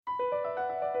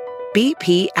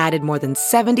BP added more than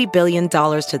 $70 billion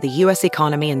to the U.S.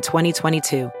 economy in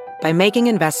 2022 by making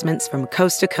investments from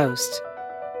coast to coast.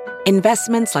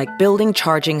 Investments like building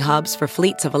charging hubs for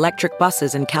fleets of electric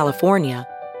buses in California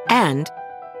and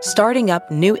starting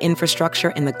up new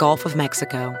infrastructure in the Gulf of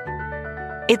Mexico.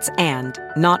 It's and,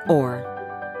 not or.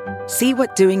 See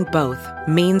what doing both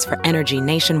means for energy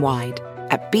nationwide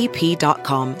at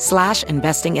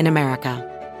bp.com/investing in America.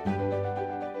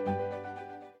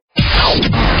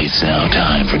 It's now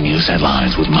time for news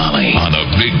headlines with Molly on the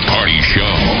Big Party Show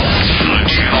on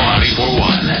Channel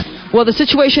 941. Well, the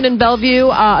situation in Bellevue,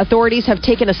 authorities have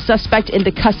taken a suspect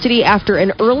into custody after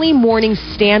an early morning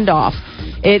standoff.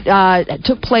 It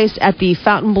took place at the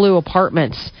Fontainebleau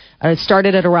Apartments. It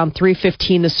started at around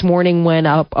 3:15 this morning when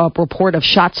a report of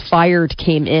shots fired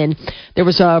came in. There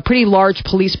was a pretty large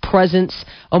police presence.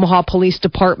 Omaha Police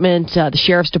Department, the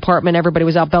Sheriff's Department, everybody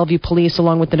was out. Bellevue Police,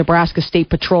 along with the Nebraska State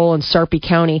Patrol and Sarpy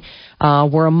County,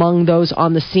 were among those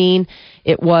on the scene.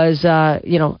 It was, a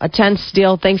tense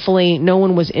deal. Thankfully, no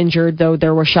one was injured, though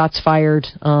there were shots fired.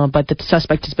 But the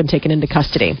suspect has been taken into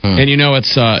custody. And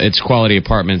it's Quality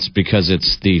Apartments because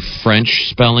it's the French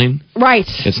spelling. Right.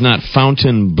 It's not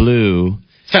Fontainebleau.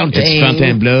 It's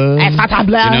Fontainebleau. You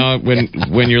know,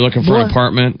 when you're looking for an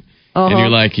apartment and you're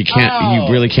like, you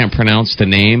really can't pronounce the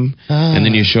name, and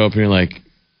then you show up and you're like,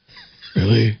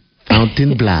 really?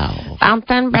 Fontainebleau.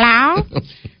 Fontainebleau?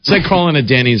 It's like calling a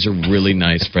Denny's a really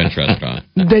nice French restaurant.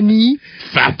 Denis.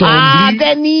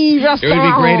 Denis restaurant. It would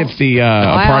be great if the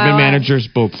apartment manager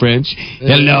spoke French.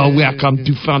 Hello, welcome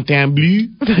to Fontainebleau.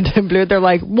 Fontainebleau. They're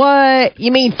like, what?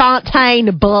 You mean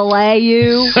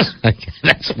Fontainebleau?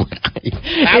 That's what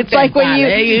It's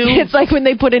like when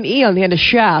they put an E on the end of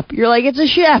shop. You're like, it's a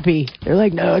shoppy. They're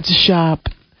like, no, it's a shop.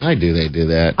 Why do they do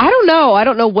that? I don't know. I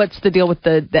don't know what's the deal with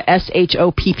the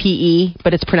SHOPPE,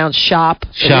 but it's pronounced shop.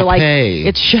 Shop. Like,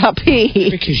 it's shoppy.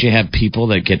 Because you have people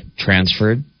that get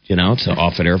transferred, to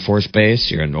Offutt Air Force Base.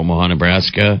 You're in Omaha,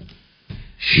 Nebraska.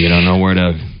 You don't know where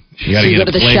to. You got to get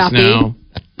a place now.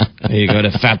 You go to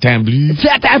Fontainebleau.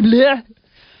 Fontainebleau.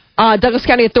 Douglas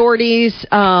County authorities,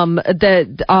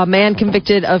 the man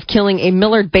convicted of killing a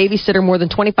Millard babysitter more than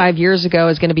 25 years ago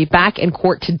is going to be back in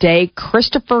court today.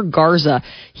 Christopher Garza.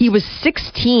 He was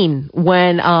 16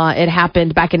 when it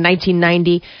happened back in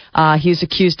 1990. He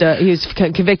was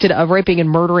convicted of raping and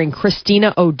murdering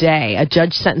Christina O'Day. A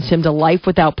judge sentenced him to life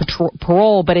without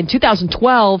parole. But in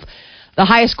 2012, the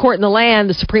highest court in the land,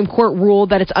 the Supreme Court,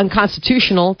 ruled that it's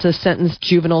unconstitutional to sentence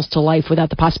juveniles to life without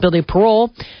the possibility of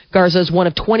parole. Garza is one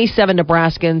of 27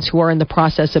 Nebraskans who are in the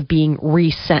process of being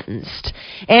resentenced.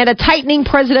 And a tightening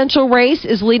presidential race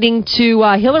is leading to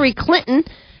Hillary Clinton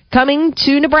coming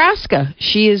to Nebraska.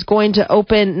 She is going to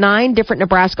open 9 different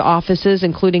Nebraska offices,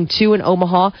 including 2 in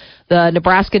Omaha. The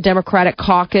Nebraska Democratic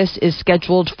Caucus is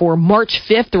scheduled for March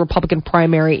 5th. The Republican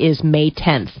primary is May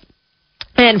 10th.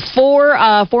 And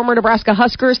 4 former Nebraska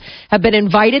Huskers have been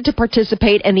invited to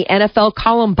participate in the NFL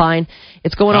Columbine.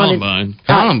 It's going on in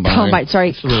Columbine.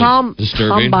 Sorry,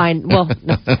 Combine. Well,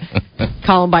 no.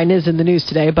 Columbine is in the news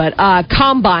today, but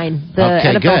Combine, the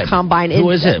NFL good. Combine.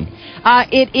 Who is it?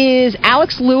 It is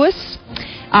Alex Lewis,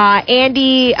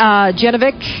 Andy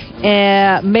Genovic,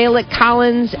 Malik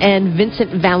Collins, and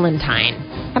Vincent Valentine.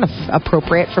 Kind of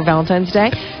appropriate for Valentine's Day.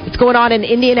 It's going on in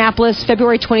Indianapolis,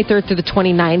 February 23rd through the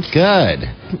 29th. Good.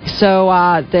 So,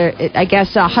 I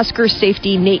guess Husker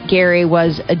safety Nate Gary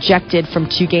was ejected from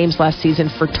 2 games last season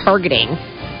for targeting.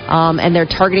 And their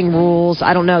targeting rules,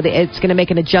 I don't know. It's going to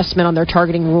make an adjustment on their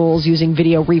targeting rules using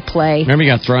video replay. Remember,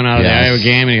 you got thrown out of the Iowa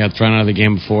game and you got thrown out of the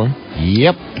game before?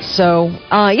 Yep. So,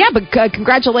 but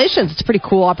congratulations. It's a pretty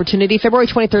cool opportunity. February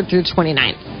 23rd through the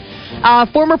 29th.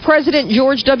 Former President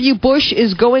George W. Bush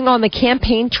is going on the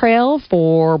campaign trail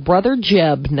for brother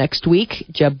Jeb next week.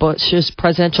 Jeb Bush's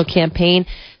presidential campaign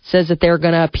says that they're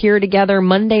going to appear together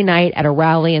Monday night at a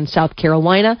rally in South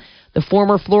Carolina. The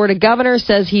former Florida governor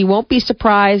says he won't be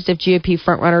surprised if GOP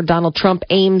frontrunner Donald Trump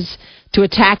aims to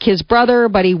attack his brother,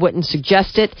 but he wouldn't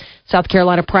suggest it. South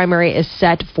Carolina primary is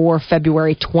set for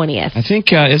February 20th. I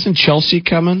think, isn't Chelsea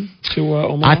coming to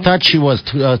Omaha? I thought she was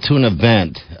to an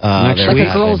event. Like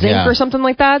a Girls Inc. or something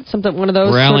like that? One of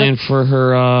those? Rallying for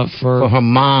her for her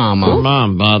mom. Her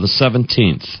mom, the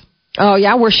 17th. Oh,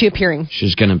 yeah? Where's she appearing?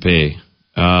 She's going to be,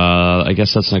 I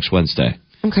guess that's next Wednesday.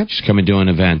 Okay. She's coming to an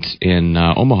event in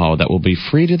Omaha that will be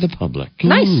free to the public.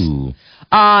 Nice. Ooh.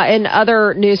 In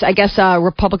other news, I guess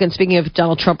speaking of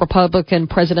Donald Trump, Republican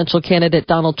presidential candidate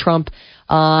Donald Trump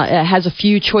has a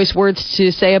few choice words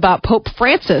to say about Pope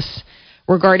Francis.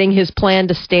 regarding his plan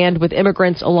to stand with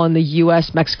immigrants along the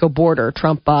U.S.-Mexico border.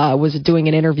 Trump was doing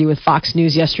an interview with Fox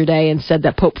News yesterday and said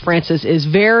that Pope Francis is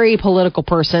a very political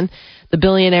person. The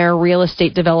billionaire real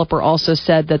estate developer also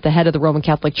said that the head of the Roman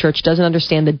Catholic Church doesn't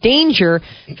understand the danger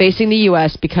facing the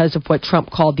U.S. because of what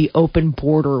Trump called the open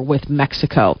border with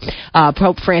Mexico.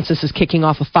 Pope Francis is kicking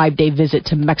off a 5-day visit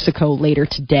to Mexico later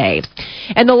today.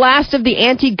 And the last of the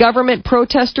anti-government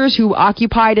protesters who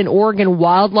occupied an Oregon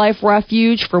wildlife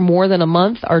refuge for more than a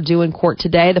month are due in court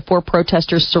today. The 4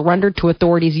 protesters surrendered to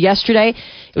authorities yesterday.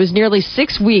 It was nearly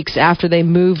 6 weeks after they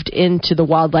moved into the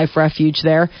wildlife refuge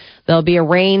there. They'll be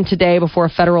arraigned today before a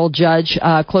federal judge.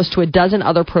 Close to a dozen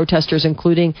other protesters,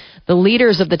 including the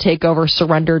leaders of the takeover,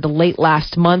 surrendered late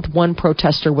last month. One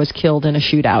protester was killed in a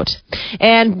shootout.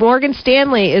 And Morgan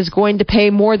Stanley is going to pay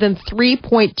more than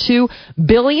 $3.2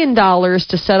 billion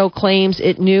to settle claims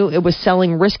it knew it was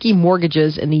selling risky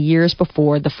mortgages in the years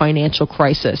before the financial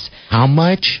crisis. How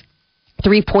much?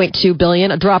 $3.2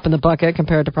 billion, a drop in the bucket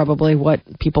compared to probably what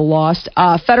people lost.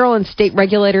 Federal and state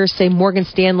regulators say Morgan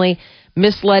Stanley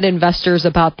misled investors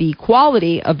about the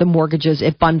quality of the mortgages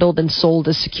it bundled and sold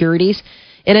as securities.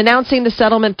 In announcing the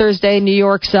settlement Thursday, New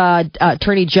York's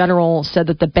Attorney General said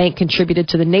that the bank contributed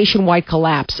to the nationwide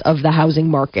collapse of the housing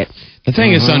market. The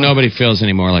thing is, though, nobody feels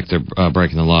anymore like they're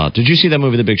breaking the law. Did you see that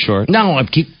movie, The Big Short? No, I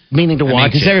keep meaning to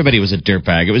watch it. Because everybody was a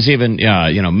dirtbag. It was even,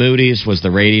 Moody's was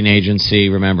the rating agency,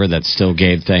 remember, that still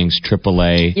gave things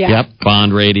AAA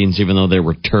bond ratings, even though they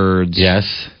were turds.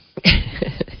 Yes.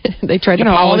 They tried to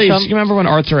polish them. You remember when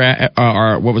Arthur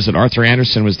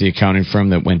Anderson was the accounting firm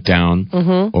that went down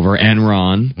over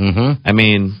Enron? Mm-hmm. I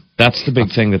mean, that's the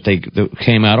big thing that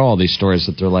came out of all these stories,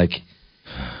 that they're like,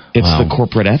 it's the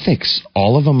corporate ethics.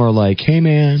 All of them are like, hey,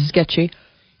 man. Sketchy.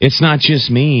 It's not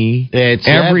just me. It's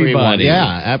everybody.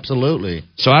 Yeah, absolutely.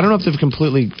 So I don't know if they've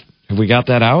completely... Have we got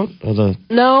that out?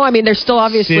 No, I mean, there's still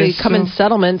obviously coming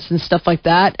settlements and stuff like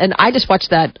that. And I just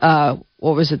watched that,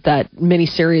 that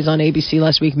mini-series on ABC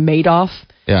last week, Madoff.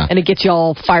 Yeah. And it gets you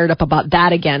all fired up about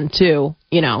that again, too.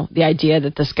 You know, the idea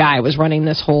that this guy was running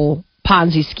this whole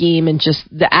Ponzi scheme and just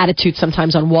the attitude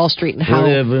sometimes on Wall Street and how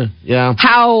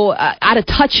out of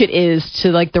touch it is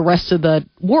to, like, the rest of the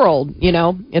world, you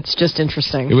know? It's just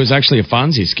interesting. It was actually a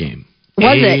Fonzie scheme.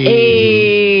 Was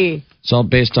it? It's all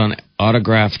based on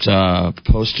autographed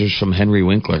posters from Henry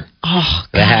Winkler. Oh,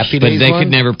 the Happy Days. But they could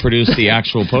never produce the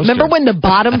actual poster. Remember when the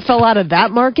bottom fell out of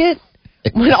that market?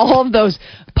 When all of those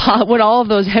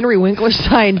Henry Winkler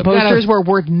signed posters were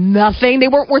worth nothing. They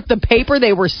weren't worth the paper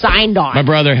they were signed on. My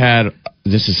brother had.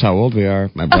 This is how old we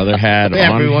are. My brother had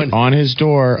on his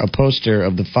door a poster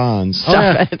of the Fonz.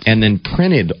 And then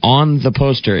printed on the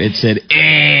poster, it said, is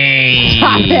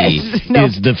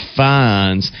the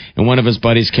Fonz. And one of his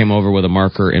buddies came over with a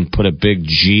marker and put a big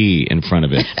G in front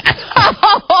of it. It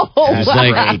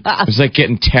was like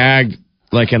getting tagged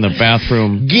like in the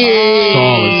bathroom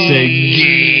stall. It said,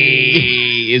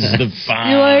 G is the Fonz.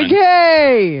 You're like,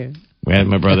 hey. We had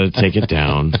my brother take it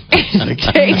down. Take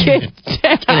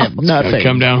it down. Nothing.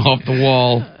 Come down off the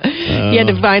wall. He had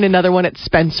to find another one at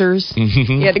Spencer's.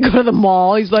 He had to go to the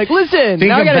mall. He's like, listen,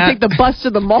 now I got to take the bus to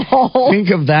the mall.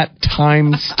 Think of that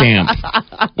time stamp.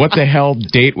 What the hell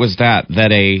date was that?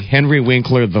 That a Henry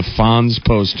Winkler, the Fonz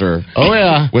poster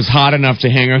was hot enough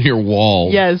to hang on your wall.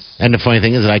 Yes. And the funny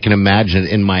thing is that I can imagine it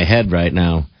in my head right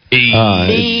now.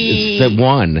 It's the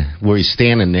one where he's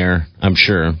standing there, I'm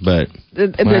sure, but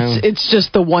it's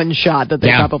just the one shot that they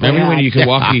probably remember had. When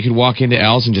you could walk into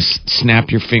Al's and just snap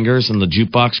your fingers and the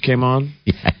jukebox came on?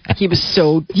 Yeah. He was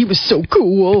so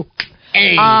cool.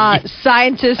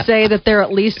 Scientists say that they're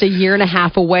at least a year and a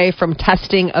half away from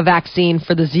testing a vaccine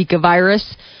for the Zika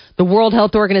virus. The World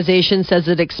Health Organization says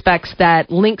it expects that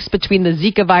links between the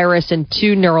Zika virus and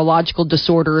 2 neurological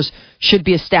disorders should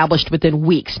be established within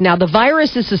weeks. Now, the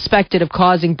virus is suspected of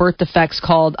causing birth defects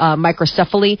called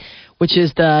microcephaly, which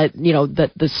is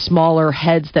the smaller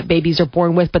heads that babies are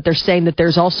born with. But they're saying that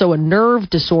there's also a nerve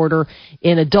disorder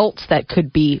in adults that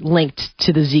could be linked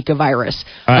to the Zika virus.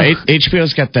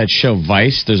 HBO's got that show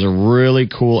Vice. There's a really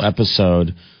cool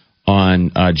episode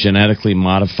on genetically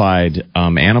modified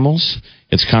animals.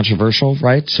 It's controversial,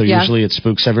 right? So usually it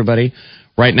spooks everybody.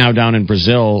 Right now down in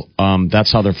Brazil, that's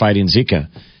how they're fighting Zika.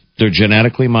 They're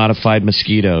genetically modified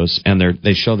mosquitoes, and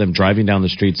they show them driving down the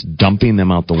streets, dumping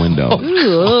them out the window. So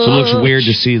it looks weird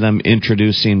to see them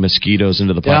introducing mosquitoes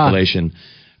into the population.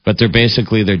 But they're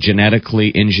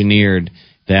genetically engineered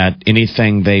that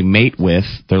anything they mate with,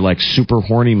 they're like super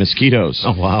horny mosquitoes.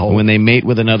 Oh, wow. And when they mate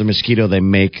with another mosquito, they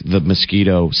make the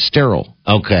mosquito sterile.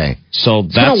 Okay. So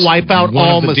that's going to wipe out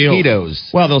all mosquitoes.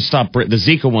 Deals. Well, they'll stop. The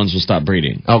Zika ones will stop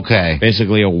breeding. Okay.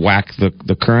 Basically, it'll whack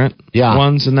the current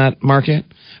ones in that market.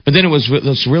 But then it was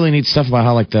this really neat stuff about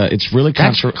how it's really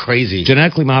crazy.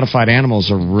 Genetically modified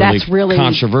animals are really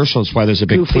controversial. That's why there's a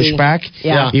big pushback.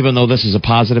 Yeah. Even though this is a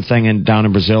positive thing, and down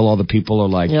in Brazil, all the people are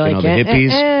like, the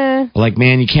hippies, are like,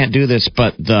 man, you can't do this.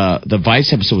 But the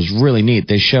Vice episode was really neat.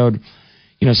 They showed,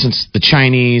 since the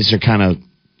Chinese are kind of,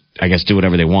 I guess, do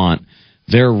whatever they want,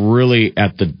 they're really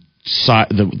at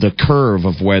the curve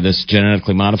of where this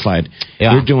genetically modified.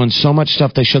 Yeah. They're doing so much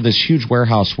stuff. They showed this huge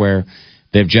warehouse where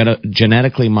they've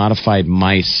genetically modified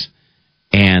mice,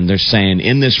 and they're saying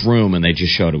in this room, and they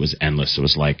just showed it was endless. It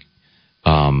was like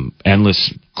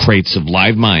endless crates of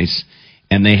live mice,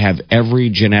 and they have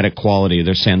every genetic quality.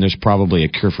 They're saying there's probably a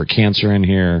cure for cancer in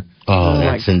here. Oh,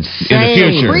 that's insane. In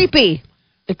the future. Creepy.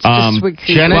 It's just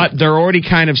but they're already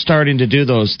kind of starting to do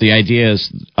those. The idea is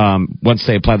once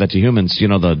they apply that to humans,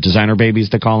 the designer babies,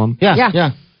 they call them.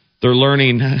 Yeah. They're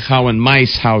learning how in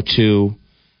mice how to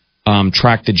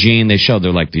track the gene. They show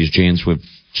they're like these genes. We've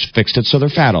fixed it so they're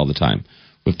fat all the time.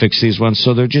 We've fixed these ones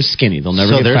so they're just skinny. They'll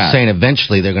never get fat. So they're saying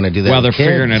eventually they're going to do that. Well, they're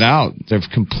figuring it out. They've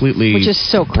completely which is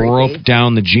so creepy. Broke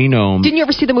down the genome. Didn't you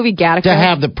ever see the movie Gattaca? To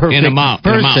have the perfect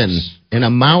person in a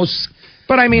mouse.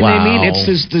 But I mean, they mean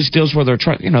it's these deals where they're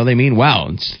trying. They mean well.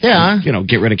 It's,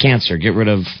 get rid of cancer, get rid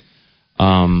of.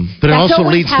 But it also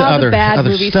leads to other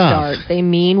stuff. Start. They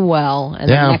mean well, and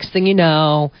the next thing you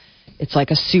know, it's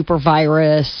like a super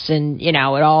virus, and it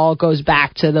all goes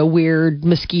back to the weird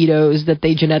mosquitoes that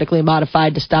they genetically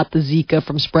modified to stop the Zika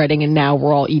from spreading, and now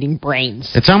we're all eating brains.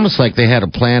 It's almost like they had a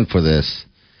plan for this.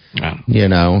 Yeah.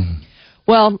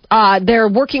 Well, they're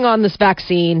working on this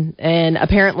vaccine, and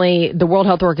apparently the World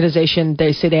Health Organization,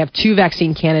 they say they have 2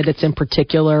 vaccine candidates in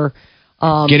particular.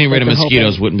 Getting rid of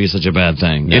mosquitoes wouldn't be such a bad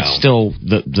thing. No. It's still,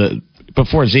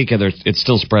 before Zika, it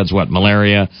still spreads,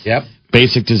 malaria? Yep.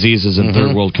 Basic diseases in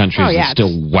third world countries. It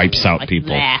still wipes out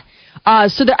people.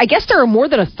 So I guess there are more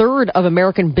than a third of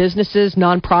American businesses,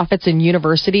 nonprofits, and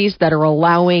universities that are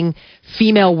allowing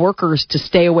female workers to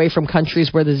stay away from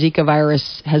countries where the Zika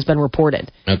virus has been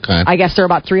reported. Okay. I guess there are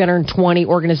about 320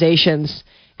 organizations,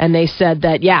 and they said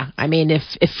that,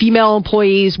 if female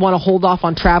employees want to hold off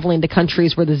on traveling to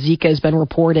countries where the Zika has been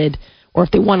reported, or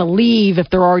if they want to leave, if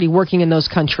they're already working in those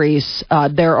countries,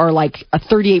 there are like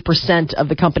 38% of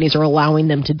the companies are allowing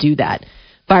them to do that.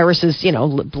 Virus is,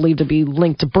 believed to be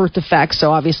linked to birth defects.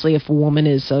 So obviously, if a woman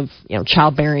is of,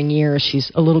 childbearing years,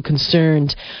 she's a little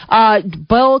concerned.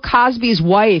 Bill Cosby's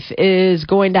wife is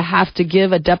going to have to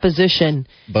give a deposition.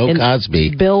 Bill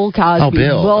Cosby. Bill Cosby. Oh,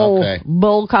 Bill. Okay.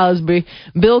 Bill Cosby.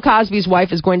 Bill Cosby's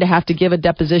wife is going to have to give a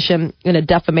deposition in a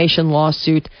defamation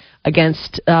lawsuit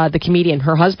against the comedian,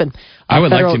 her husband. I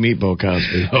would like to meet Bill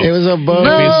Cosby. It was a Bill.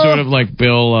 He's sort of like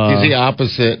Bill. He's the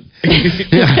opposite.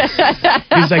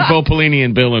 He's like Bo Pelini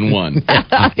and Bill in one.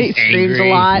 He screams a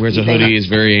lot. Wears a hoodie. He's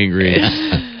very angry.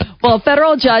 Well, a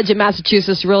federal judge in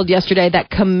Massachusetts ruled yesterday that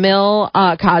Camille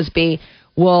Cosby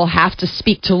will have to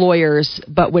speak to lawyers,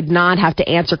 but would not have to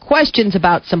answer questions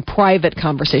about some private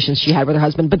conversations she had with her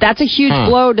husband. But that's a huge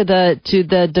blow to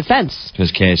the defense.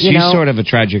 This case, she's sort of a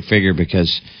tragic figure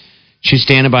because she's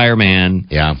standing by her man.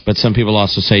 Yeah. But some people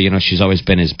also say, she's always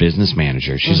been his business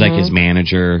manager. She's like his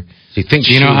manager. She thinks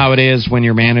you know how it is when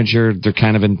you're manager, they're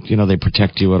kind of they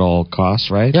protect you at all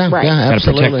costs, right? Yeah, right. Yeah,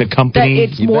 absolutely. Got to protect the company.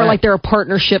 It's more like they're a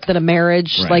partnership than a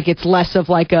marriage. Right. Like it's less of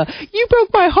like a, you broke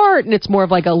my heart, and it's more of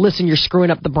like a, listen, you're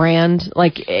screwing up the brand.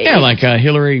 Like like a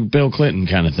Hillary, Bill Clinton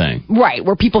kind of thing. Right,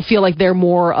 where people feel like they're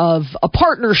more of a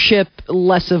partnership,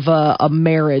 less of a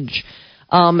marriage.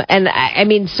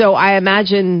 So I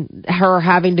imagine her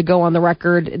having to go on the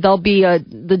record.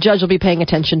 The judge will be paying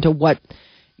attention to what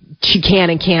she can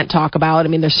and can't talk about. I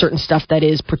mean, there's certain stuff that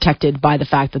is protected by the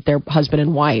fact that they're husband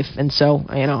and wife. And so,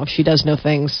 if she does know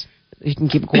things, you can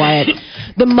keep quiet.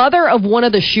 The mother of one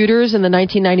of the shooters in the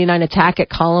 1999 attack at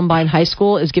Columbine High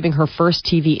School is giving her first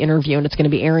TV interview, and it's going to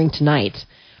be airing tonight.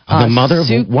 The mother of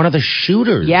one of the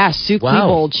shooters? Yeah, Sue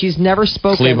Klebold. She's never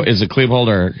spoken. Is it Klebold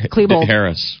or Klebold.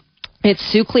 Harris? It's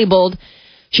Sue Klebold.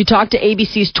 She talked to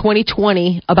ABC's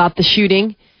 2020 about the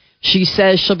shooting. She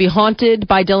says she'll be haunted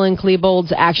by Dylan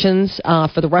Klebold's actions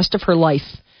for the rest of her life.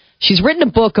 She's written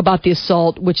a book about the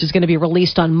assault, which is going to be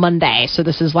released on Monday. So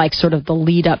this is like sort of the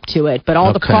lead up to it. But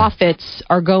all the profits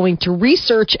are going to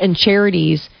research and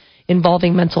charities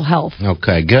involving mental health.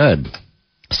 Okay, good.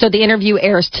 So the interview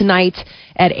airs tonight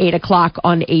at 8 o'clock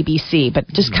on ABC. But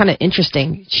just kind of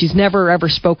interesting. She's never, ever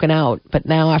spoken out. But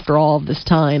now, after all of this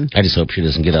time... I just hope she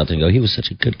doesn't get out there and go, he was such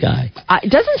a good guy.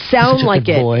 It doesn't sound like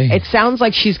it. Boy. It sounds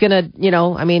like she's going to,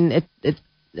 I mean,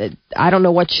 I don't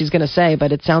know what she's going to say,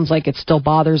 but it sounds like it still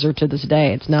bothers her to this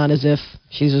day. It's not as if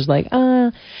she's just like,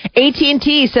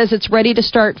 AT&T says it's ready to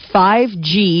start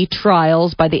 5G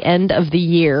trials by the end of the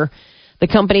year. The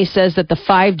company says that the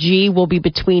 5G will be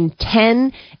between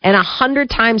 10 and 100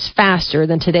 times faster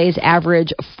than today's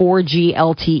average 4G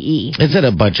LTE. Is it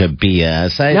a bunch of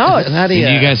BS? No. Do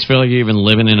you guys feel like you're even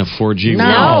living in a 4G No.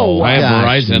 world? I have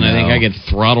Verizon. No. I think I get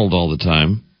throttled all the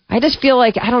time. I just feel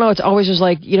like, I don't know, it's always just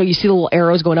like, you see the little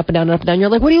arrows going up and down and up and down. You're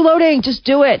like, what are you loading? Just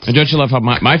do it. And don't you love how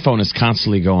my phone is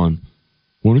constantly going,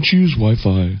 why don't you use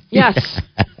Wi-Fi? Yes.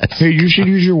 Hey, you should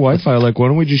use your Wi-Fi. Like, why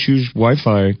don't we just use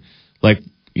Wi-Fi? Like,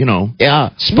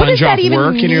 sponge off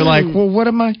work. And you're like, well, what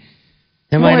am I...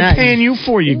 Am I not paying you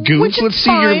for, you goof? Let's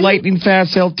see your lightning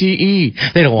fast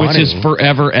LTE. They don't want which is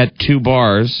forever at 2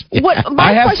 bars.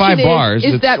 I have 5 bars.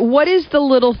 Is that what is the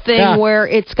little thing where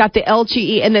it's got the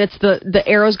LTE and then it's the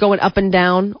arrows going up and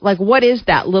down? Like, what is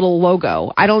that little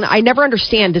logo? I never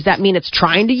understand. Does that mean it's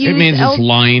trying to use? It means it's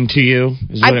lying to you.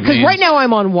 Because right now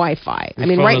I'm on Wi-Fi. I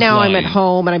mean, right now I'm at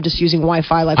home and I'm just using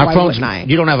Wi-Fi. Like, why wouldn't I?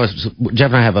 You don't have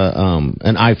Jeff and I have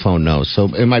an iPhone, no, so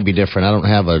it might be different. I don't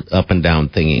have a up and down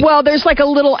thingy. Well, there's like a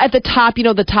little at the top,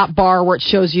 the top bar where it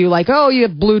shows you like, oh, you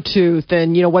have Bluetooth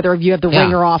and, whether you have the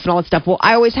ringer off and all that stuff. Well,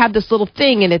 I always have this little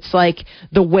thing and it's like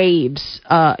the waves,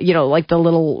 like the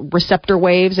little receptor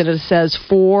waves and it says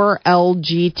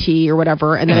 4LGT or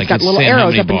whatever. And then it's got little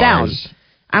arrows up and down.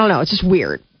 I don't know. It's just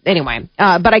weird. Anyway,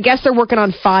 but I guess they're working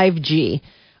on 5G.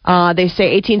 They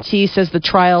say AT&T says the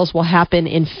trials will happen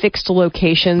in fixed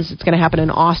locations. It's going to happen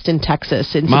in Austin,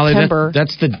 Texas in September.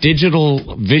 That's the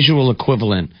digital visual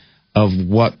equivalent of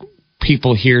what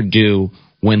people here do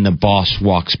when the boss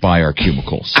walks by our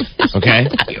cubicles. Okay?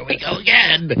 Here we go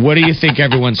again. What do you think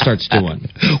everyone starts doing?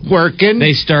 Working.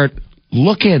 They start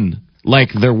looking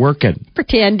like they're working.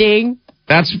 Pretending.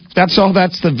 That's all.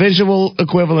 That's the visual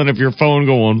equivalent of your phone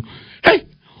going, hey,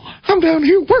 I'm down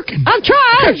here working. I'm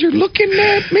trying. Because you're looking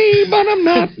at me, but I'm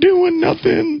not doing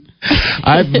nothing.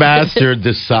 I've mastered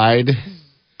the side.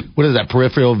 What is that,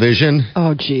 peripheral vision?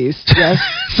 Oh, jeez. Yes.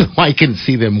 So I can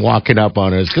see them walking up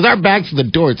on us. Because our back's to the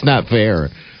door. It's not fair.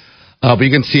 But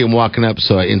you can see them walking up,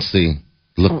 so I instantly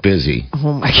look busy.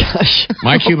 Oh, my gosh.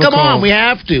 My cubicle. Come on, we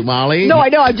have to, Molly. No, I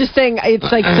know. I'm just saying, it's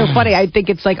like so funny. I think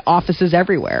it's like offices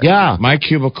everywhere. Yeah. My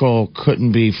cubicle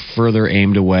couldn't be further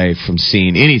aimed away from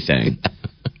seeing anything.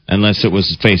 Unless it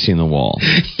was facing the wall.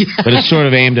 Yeah. But it's sort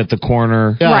of aimed at the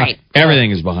corner. Yeah. Right.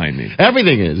 Everything is behind me.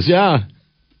 Everything is, yeah.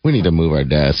 We need to move our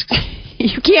desks.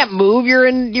 You can't move.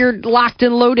 You're locked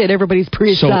and loaded. Everybody's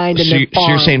pre-assigned in their farm. So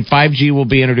you're saying 5G will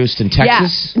be introduced in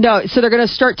Texas? Yeah. No, so they're going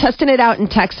to start testing it out in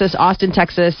Texas, Austin,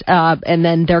 Texas, and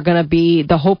then they're going to be.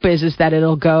 The hope is that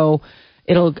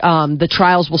the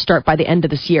trials will start by the end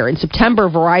of this year. In September,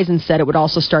 Verizon said it would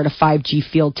also start a 5G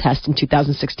field test in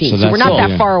 2016. So we're not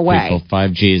that far away.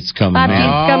 5G is coming. 5G is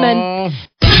coming.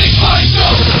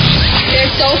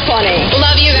 They're so funny.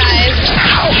 Love you guys.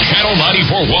 Channel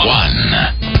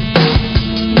 94.1.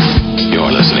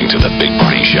 You're listening to The Big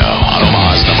Party Show on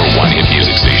Omaha's #1 hit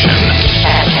music station.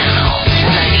 Channel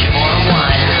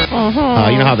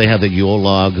 94.1. You know how they have the Yule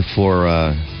log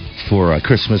for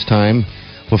Christmas time?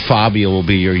 Well, Fabio will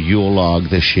be your Yule log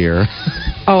this year.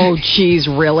 Oh, geez,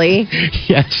 really?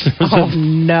 Yes.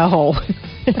 No.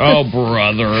 Oh,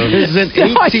 brother. There's an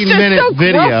 18-minute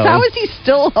video. Gross. How is he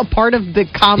still a part of the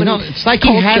comedy it's like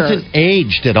culture? He hasn't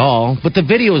aged at all. But the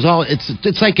video is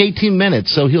it's like 18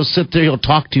 minutes. So he'll sit there, he'll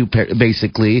talk to you,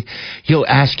 basically. He'll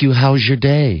ask you, how's your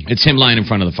day? It's him lying in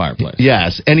front of the fireplace.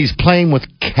 Yes, and he's playing with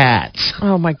cats.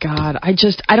 Oh, my God. I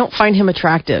don't find him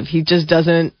attractive. He just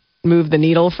doesn't move the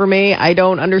needle for me. I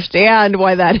don't understand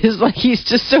why that is. Like, he's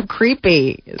just so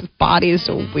creepy. His body is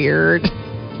so weird.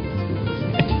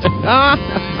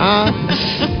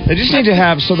 They just need to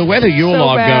have, so the way the Yule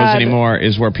log goes anymore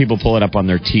is where people pull it up on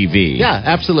their TV. Yeah,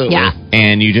 absolutely. Yeah.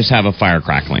 And you just have a fire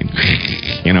crackling,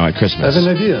 at Christmas. That's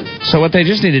an idea. So what they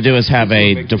just need to do is have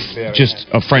just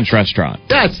a French restaurant.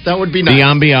 Yes, that would be nice. The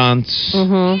ambiance.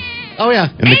 Mm-hmm. Oh, yeah.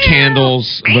 And the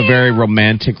candles of a very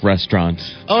romantic restaurant.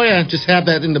 Oh, yeah. Just have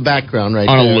that in the background right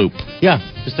on there. a loop. Yeah.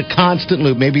 Just a constant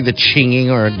loop. Maybe the chinging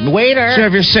or waiter. So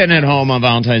if you're sitting at home on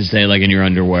Valentine's Day, like in your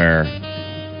underwear,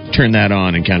 turn that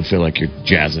on and kind of feel like you're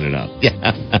jazzing it up. Yeah.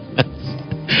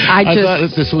 I thought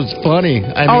this was funny.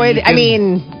 I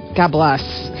mean, God bless.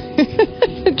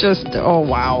 Just, oh,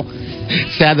 wow.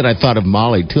 sad that I thought of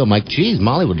Molly, too. I'm like, geez,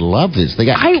 Molly would love this. They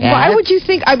got cats. Why would you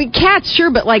think? I mean, cats,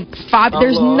 sure, but like,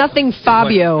 there's nothing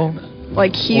Fabio.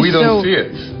 Like, he's we don't see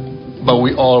it, but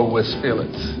we always feel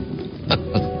it.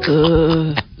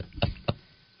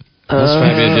 What's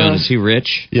Fabio doing? Is he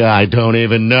rich? Yeah, I don't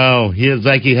even know. He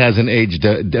hasn't aged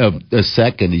a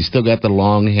second. He's still got the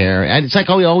long hair, and it's like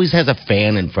he always has a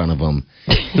fan in front of him.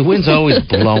 The wind's always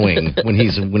blowing when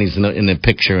he's in a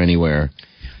picture anywhere.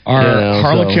 Are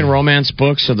Harlequin romance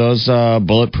books, are those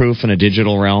bulletproof in a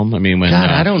digital realm? I mean, when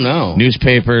I don't know.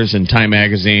 Newspapers and Time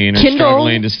Magazine are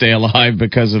struggling to stay alive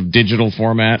because of digital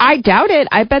format. I doubt it.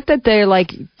 I bet that they're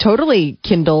like totally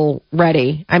Kindle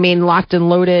ready. I mean, locked and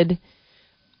loaded.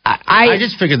 I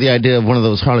just figured the idea of one of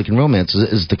those Harlequin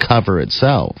romances is the cover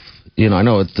itself. You know, I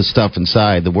know it's the stuff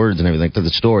inside, the words and everything to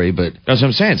the story, but... That's what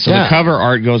I'm saying. So the cover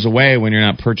art goes away when you're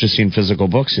not purchasing physical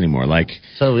books anymore. Like, they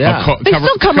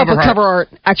still come up with cover art,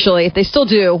 actually. They still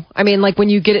do. I mean, like, when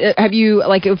you get it,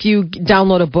 if you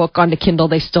download a book onto Kindle,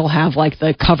 they still have, like,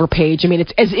 the cover page. I mean,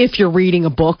 it's as if you're reading a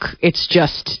book. It's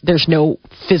just, there's no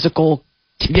physical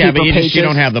paper pages. You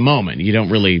don't have the moment. You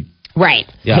don't really... Right.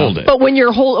 Yeah. Hold it. But when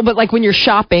you're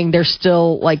shopping, there's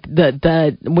still like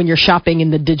when you're shopping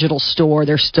in the digital store,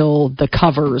 there's still the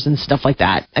covers and stuff like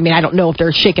that. I mean, I don't know if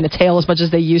they're shaking a tail as much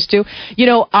as they used to. You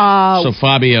know, so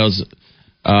Fabio's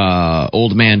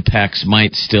old man pecs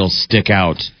might still stick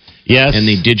out. Yes. In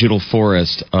the digital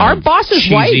forest of our boss's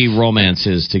cheesy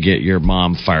romances to get your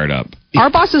mom fired up. Our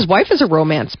boss's wife is a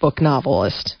romance book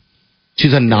novelist.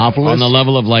 She's a novelist? On the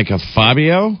level of like a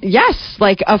Fabio? Yes,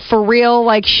 like a for real,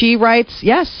 like she writes,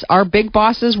 yes, our big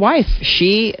boss's wife.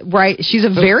 She's a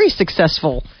very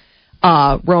successful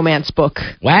romance book.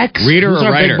 Wax? Reader Who's or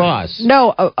our writer? big boss?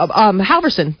 No,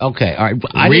 Halverson. Okay, all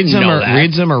right. Reads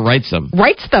them or writes them?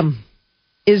 Writes them.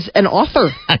 Is an author.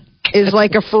 Is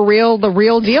like a for real, the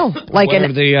real deal. Like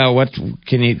what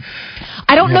can you?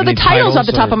 I don't know the titles off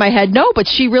the top of my head. No, but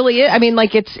she really is. I mean,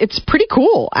 like it's pretty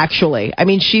cool, actually. I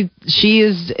mean, she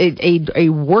is a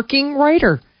working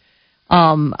writer.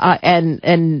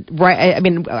 And right. I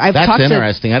mean, that's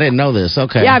interesting. I didn't know this.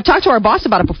 Okay. Yeah, I've talked to our boss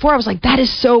about it before. I was like, that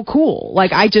is so cool.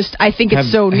 Like, I think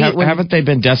it's so neat. Haven't they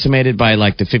been decimated by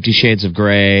like the 50 Shades of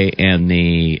Grey and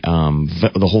the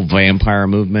whole vampire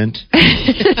movement?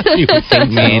 You would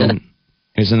think so.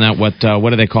 Isn't that what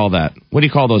do they call that? What do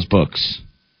you call those books?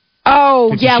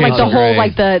 Oh, yeah, like the whole,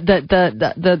 like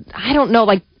the I don't know,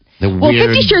 like. Well,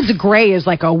 50 Shades of Grey is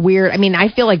like a weird... I mean, I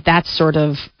feel like that's sort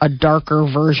of a darker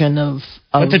version of...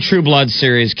 But the True Blood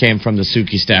series came from the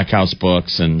Sookie Stackhouse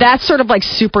books. And that's sort of like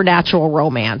supernatural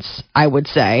romance, I would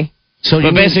say.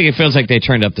 But basically, it feels like they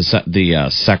turned up the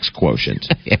sex quotient.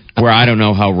 Yeah. Where I don't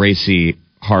know how racy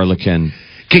Harlequin...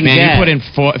 You put in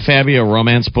Fabio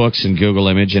romance books in Google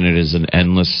Image, and it is an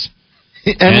endless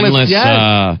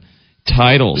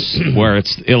titles where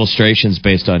it's illustrations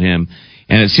based on him.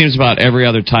 And it seems about every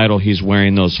other title he's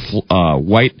wearing those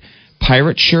white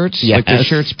pirate shirts, like the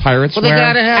shirts pirates wear. They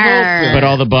gotta have but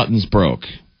all the buttons broke.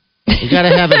 You gotta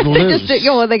have it loose. They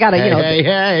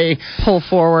gotta, pull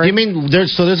forward. You mean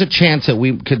there's a chance that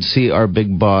we could see our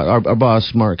big boss, our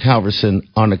boss Mark Halverson,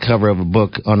 on the cover of a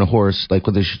book on a horse, like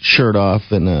with his shirt off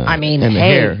and the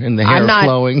hair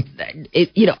flowing.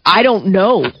 I don't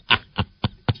know.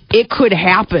 It could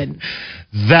happen.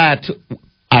 That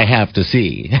I have to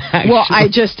see. Actually. Well,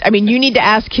 you need to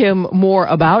ask him more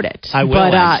about it. I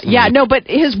will. But but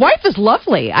his wife is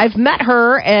lovely. I've met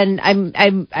her, and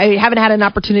I haven't had an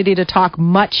opportunity to talk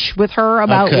much with her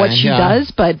about what she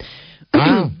does, but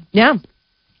yeah,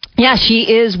 she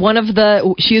is one of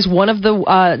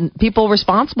the people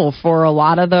responsible for a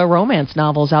lot of the romance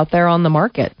novels out there on the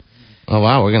market. Oh,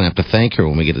 wow. We're going to have to thank her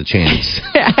when we get a chance.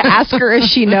 Ask her if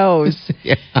she knows.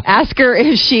 Yeah. Ask her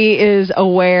if she is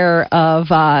aware of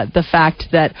the fact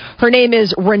that her name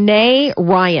is Renee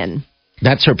Ryan.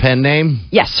 That's her pen name?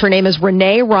 Yes, her name is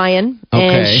Renee Ryan.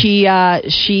 Okay.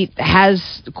 And she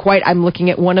has quite... I'm looking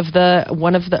at one of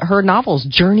her novels,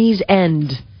 Journey's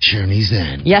End. Journey's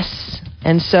End. Yes.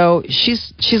 And so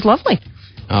she's lovely.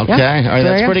 Okay. Yeah. All right,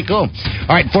 that's pretty cool.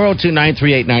 All right,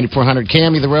 402-938-9400.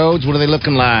 Cammy, the roads, what are they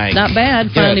looking like? Not bad.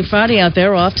 Finally Friday out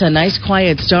there, off to a nice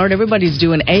quiet start. Everybody's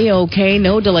doing A-OK.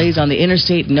 No delays on the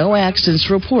interstate. No accidents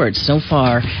reports so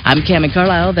far. I'm Cammy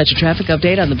Carlisle. That's your traffic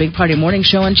update on the Big Party Morning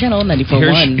Show on Channel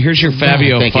 94.1. Here's your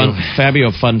Fabio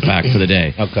fun fact for the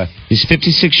day. Okay. He's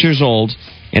 56 years old.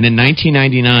 And in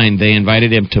 1999, they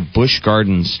invited him to Busch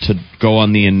Gardens to go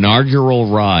on the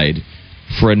inaugural ride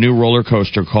for a new roller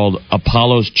coaster called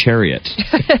Apollo's Chariot.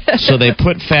 So they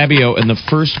put Fabio in the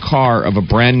first car of a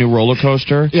brand new roller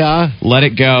coaster. Yeah. Let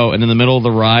it go, and in the middle of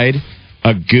the ride,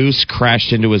 a goose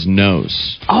crashed into his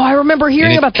nose. Oh, I remember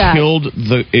hearing about that.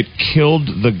 It killed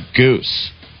the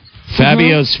goose.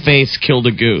 Fabio's face killed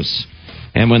a goose.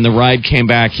 And when the ride came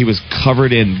back, he was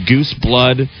covered in goose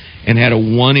blood and had a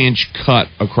 1-inch cut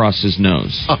across his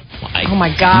nose. Oh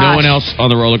my God. No one else on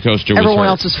the roller coaster was hurt. Everyone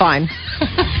else was fine.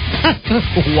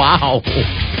 Wow.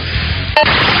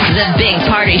 The Big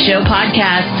Party Show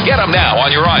podcast. Get them now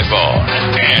on your iPhone,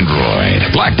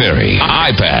 Android, BlackBerry,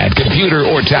 iPad, computer,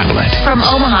 or tablet. From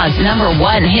Omaha's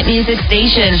 #1 hit music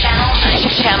station,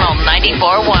 Channel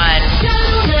 94.1.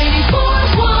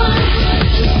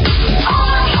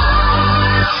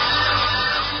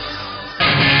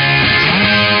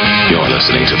 You're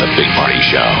listening to The Big Party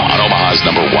Show on Omaha's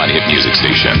 #1 hit music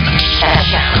station.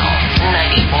 Channel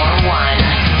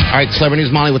 94.1. All right, Celebrity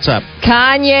News, Molly, what's up?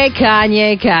 Kanye.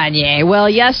 Well,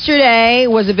 yesterday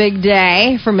was a big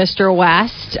day for Mr.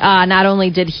 West. Not only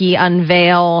did he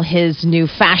unveil his new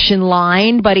fashion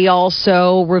line, but he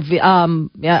also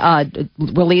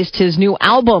released his new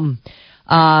album,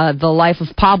 The Life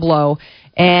of Pablo.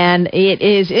 And it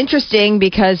is interesting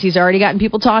because he's already gotten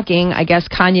people talking. I guess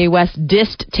Kanye West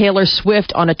dissed Taylor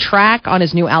Swift on a track on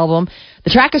his new album. The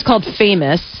track is called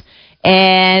Famous.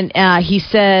 And he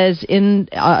says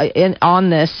on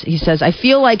this, he says, I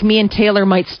feel like me and Taylor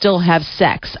might still have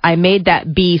sex. I made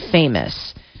that be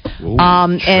famous. Ooh,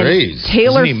 and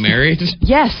Taylor, isn't he married?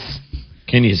 Yes.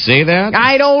 Can you say that?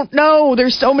 I don't know.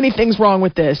 There's so many things wrong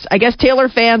with this. I guess Taylor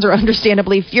fans are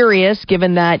understandably furious,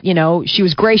 given that, she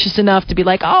was gracious enough to be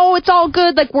like, oh, it's all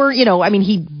good. Like,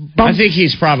 I think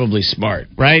he's probably smart,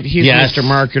 right? He's Mr.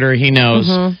 Marketer. He knows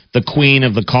the queen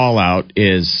of the call-out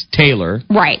is Taylor.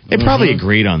 Right. They probably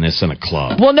agreed on this in a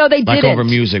club. Well, no, they didn't. Like over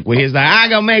music, where he's like, I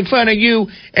gonna make fun of you,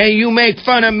 and you make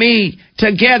fun of me.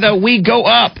 Together, we go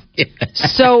up.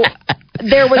 So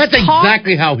there was That's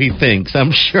exactly how he thinks,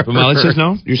 I'm sure. Well, Molly says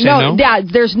no? You're saying no? Yeah,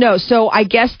 there's no. So I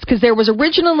guess because there was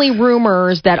originally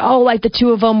rumors that, like the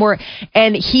two of them were,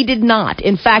 and he did not.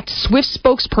 In fact, Swift's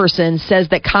spokesperson says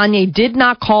that Kanye did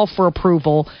not call for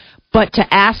approval, but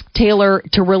to ask Taylor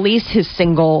to release his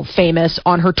single, Famous,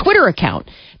 on her Twitter account.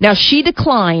 Now, she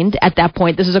declined at that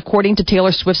point. This is according to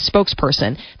Taylor Swift's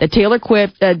spokesperson, that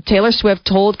Taylor Swift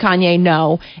told Kanye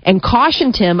no and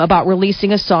cautioned him about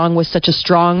releasing a song with such a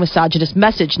strong misogynist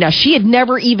message. Now, she had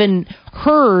never even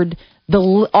heard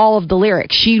all of the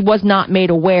lyrics. She was not made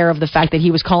aware of the fact that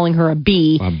he was calling her a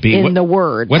B in the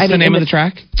word. What's the name of the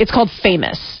track? It's called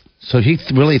Famous. So he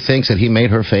really thinks that he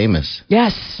made her famous.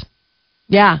 Yes.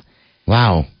 Yeah.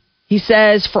 Wow. He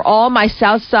says, for all my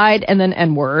South Side and then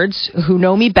N-words who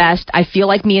know me best, I feel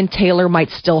like me and Taylor might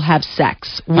still have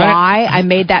sex. Why? I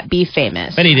made that be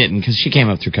famous. But he didn't, because she came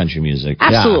up through country music.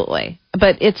 Absolutely. Yeah.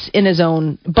 But it's in his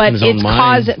own... But it's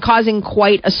causing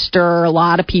quite a stir. A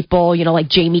lot of people, like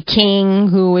Jamie King,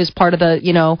 who is part of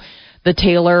the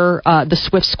Taylor, the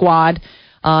Swift squad,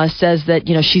 says that,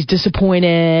 she's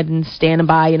disappointed and standing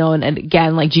by, and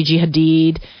again, like Gigi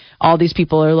Hadid, all these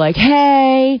people are like,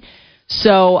 hey...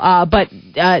 So, but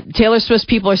Taylor Swift's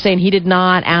people are saying he did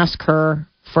not ask her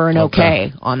for an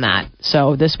okay on that.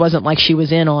 So this wasn't like she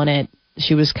was in on it.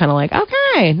 She was kind of like,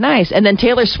 okay, nice. And then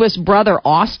Taylor Swift's brother,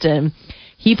 Austin,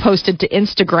 he posted to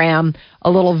Instagram a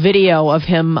little video of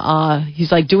him. He's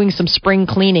like doing some spring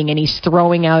cleaning and he's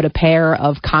throwing out a pair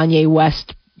of Kanye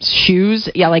West shoes.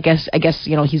 Yeah, I guess,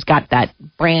 he's got that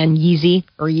brand Yeezy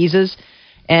or Yeezys.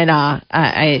 And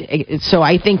so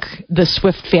I think the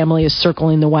Swift family is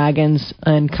circling the wagons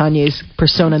and Kanye's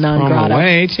persona non grata.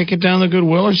 Away, take it down the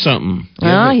Goodwill or something.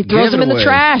 He throws them in the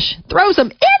trash. Throws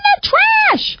them in the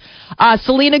trash.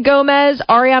 Selena Gomez,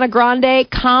 Ariana Grande,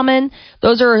 Common.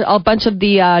 Those are a bunch of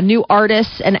the new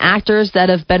artists and actors that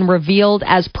have been revealed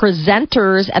as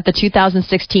presenters at the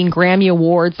 2016 Grammy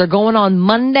Awards. They're going on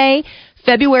Monday,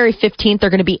 February 15th. They're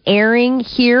going to be airing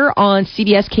here on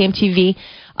CBS KMTV.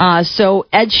 So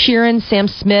Ed Sheeran, Sam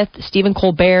Smith, Stephen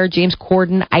Colbert, James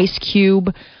Corden, Ice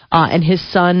Cube, and his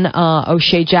son,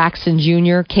 O'Shea Jackson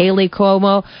Jr., Kaylee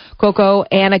Coco,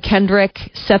 Anna Kendrick,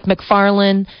 Seth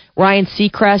MacFarlane, Ryan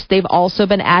Seacrest. They've also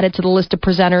been added to the list of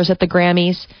presenters at the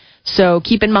Grammys. So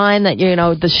keep in mind that,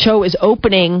 the show is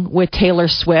opening with Taylor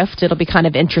Swift. It'll be kind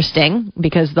of interesting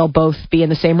because they'll both be in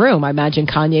the same room. I imagine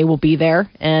Kanye will be there.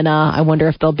 And I wonder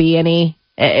if there'll be any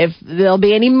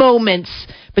moments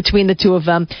between the two of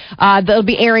them. They'll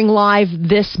be airing live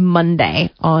this Monday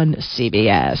on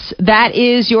CBS. That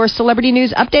is your celebrity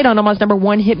news update on Omaha's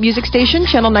 #1 hit music station,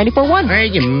 Channel 94.1. Hey,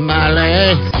 you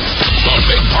Molly. The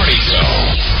Big Party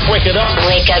Show. Wake it up.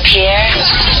 Wake up here.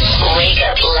 Wake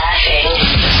up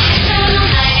laughing.